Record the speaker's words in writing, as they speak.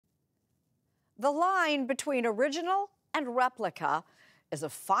The line between original and replica is a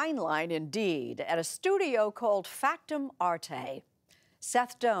fine line indeed at a studio called Factum Arte.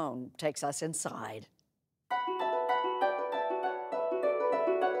 Seth Doane takes us inside.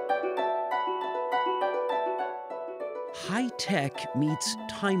 High tech meets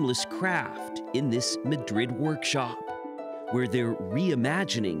timeless craft in this Madrid workshop, where they're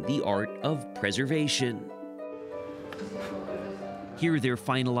reimagining the art of preservation. Here they're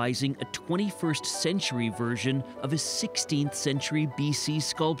finalizing a 21st century version of a 16th century BC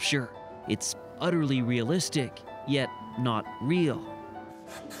sculpture. It's utterly realistic, yet not real.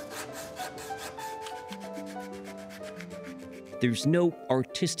 There's no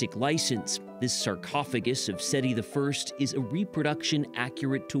artistic license. This sarcophagus of Seti I is a reproduction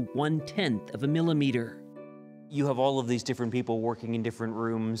accurate to 1/10 of a millimeter. You have all of these different people working in different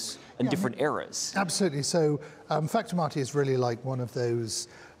rooms and different eras. Absolutely. So Factum Arte is really like one of those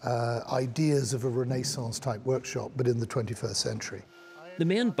ideas of a Renaissance-type workshop, but in the 21st century. The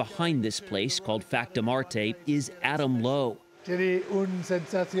man behind this place, called Factum Arte, is Adam Lowe.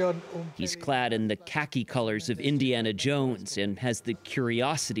 He's clad in the khaki colors of Indiana Jones and has the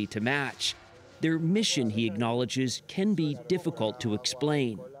curiosity to match. Their mission, he acknowledges, can be difficult to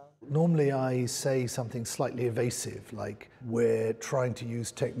explain. Normally I say something slightly evasive, like we're trying to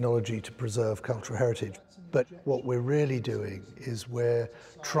use technology to preserve cultural heritage. But what we're really doing is we're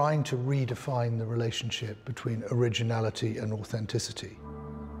trying to redefine the relationship between originality and authenticity.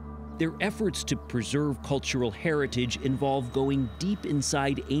 Their efforts to preserve cultural heritage involve going deep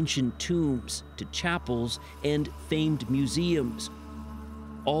inside ancient tombs, to chapels, and famed museums,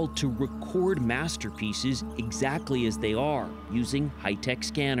 all to record masterpieces exactly as they are, using high-tech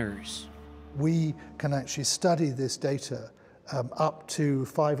scanners. We can actually study this data up to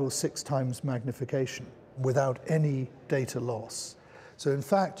 5 or 6 times magnification without any data loss. So in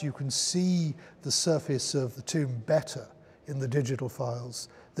fact, you can see the surface of the tomb better in the digital files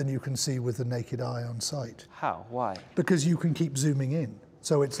than you can see with the naked eye on site. How? Why? Because you can keep zooming in.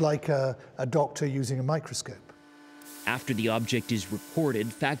 So it's like a doctor using a microscope. After the object is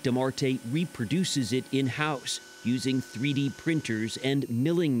recorded, Factum Arte reproduces it in-house, using 3D printers and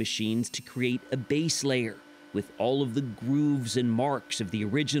milling machines to create a base layer with all of the grooves and marks of the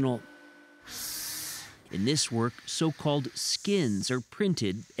original. In this work, so-called skins are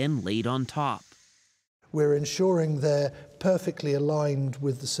printed and laid on top. We're ensuring they're perfectly aligned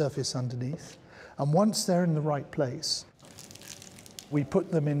with the surface underneath. And once they're in the right place, we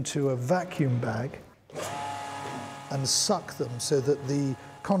put them into a vacuum bag and suck them so that the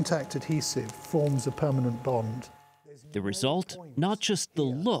contact adhesive forms a permanent bond. The result, not just the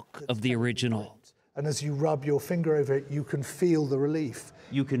look of the original. And as you rub your finger over it, you can feel the relief.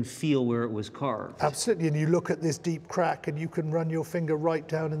 You can feel where it was carved. Absolutely, and you look at this deep crack and you can run your finger right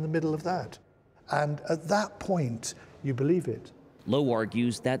down in the middle of that. And at that point, you believe it. Lowe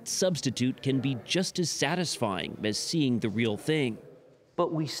argues that substitute can be just as satisfying as seeing the real thing.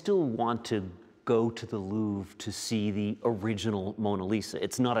 But we still want to go to the Louvre to see the original Mona Lisa.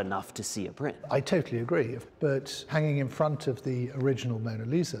 It's not enough to see a print. I totally agree. But hanging in front of the original Mona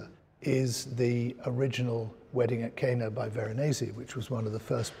Lisa is the original Wedding at Cana by Veronese, which was one of the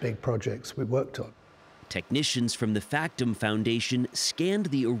first big projects we worked on. Technicians from the Factum Foundation scanned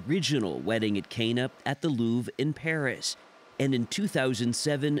the original Wedding at Cana at the Louvre in Paris. And in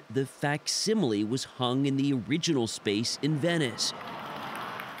 2007, the facsimile was hung in the original space in Venice,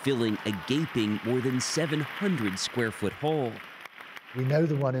 filling a gaping more than 700 square foot hole. We know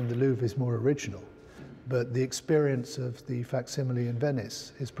the one in the Louvre is more original, but the experience of the facsimile in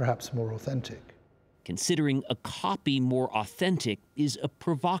Venice is perhaps more authentic. Considering a copy more authentic is a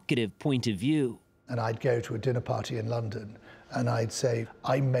provocative point of view. And I'd go to a dinner party in London and I'd say,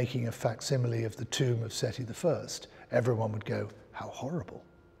 I'm making a facsimile of the tomb of Seti I. Everyone would go, how horrible.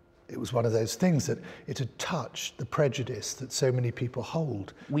 It was one of those things that it had touched the prejudice that so many people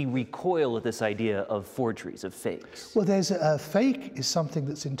hold. We recoil at this idea of forgeries, of fakes. Well, there's a fake is something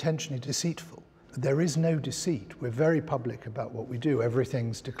that's intentionally deceitful. There is no deceit. We're very public about what we do.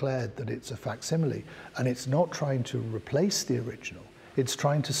 Everything's declared that it's a facsimile, and it's not trying to replace the original. It's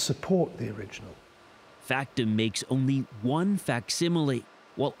trying to support the original. Factum makes only one facsimile,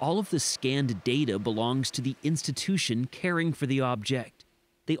 while all of the scanned data belongs to the institution caring for the object.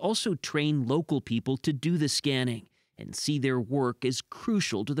 They also train local people to do the scanning and see their work as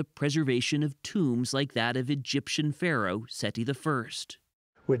crucial to the preservation of tombs like that of Egyptian Pharaoh Seti I.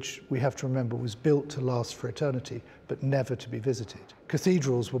 Which we have to remember was built to last for eternity, but never to be visited.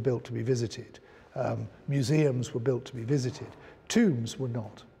 Cathedrals were built to be visited. Museums were built to be visited. Tombs were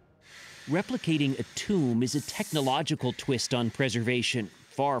not. Replicating a tomb is a technological twist on preservation.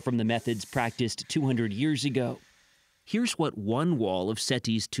 far from the methods practiced 200 years ago. Here's what one wall of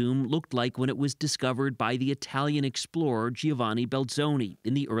Seti's tomb looked like when it was discovered by the Italian explorer Giovanni Belzoni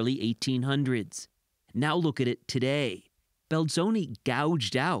in the early 1800s. Now look at it today. Belzoni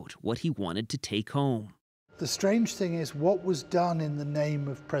gouged out what he wanted to take home. The strange thing is what was done in the name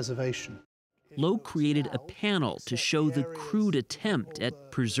of preservation. Lowe created a panel to show the crude attempt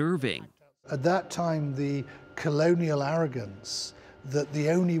at preserving. At that time, the colonial arrogance that the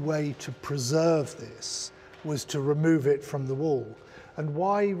only way to preserve this was to remove it from the wall. And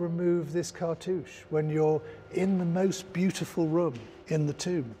why remove this cartouche when you're in the most beautiful room in the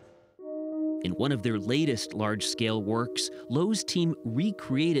tomb? In one of their latest large-scale works, Lowe's team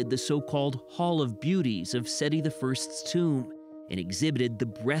recreated the so-called Hall of Beauties of Seti I's tomb and exhibited the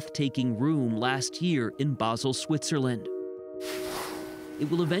breathtaking room last year in Basel, Switzerland. It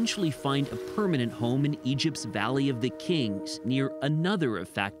will eventually find a permanent home in Egypt's Valley of the Kings, near another of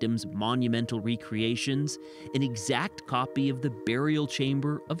Factum's monumental recreations, an exact copy of the burial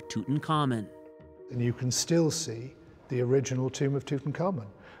chamber of Tutankhamun. And you can still see the original tomb of Tutankhamun.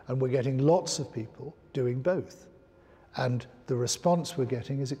 And we're getting lots of people doing both. And the response we're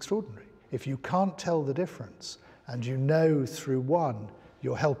getting is extraordinary. If you can't tell the difference, and you know through one,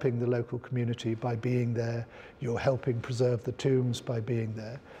 you're helping the local community by being there, you're helping preserve the tombs by being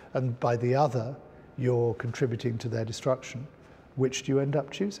there, and by the other, you're contributing to their destruction, which do you end up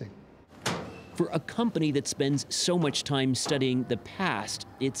choosing? For a company that spends so much time studying the past,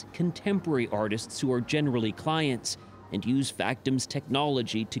 it's contemporary artists who are generally clients and use Factum's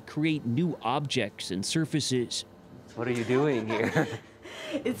technology to create new objects and surfaces. What are you doing here?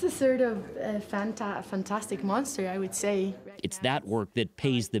 It's a sort of fantastic monster, I would say. It's that work that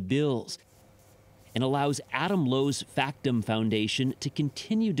pays the bills and allows Adam Lowe's Factum Foundation to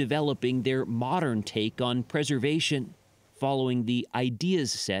continue developing their modern take on preservation, following the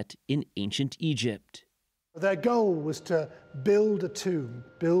ideas set in ancient Egypt. Their goal was to build a tomb,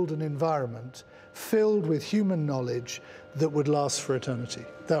 build an environment filled with human knowledge that would last for eternity.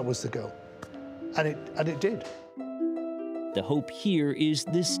 That was the goal. And it did. The hope here is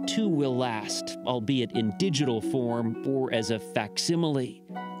this too will last, albeit in digital form or as a facsimile,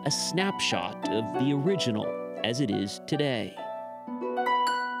 a snapshot of the original as it is today.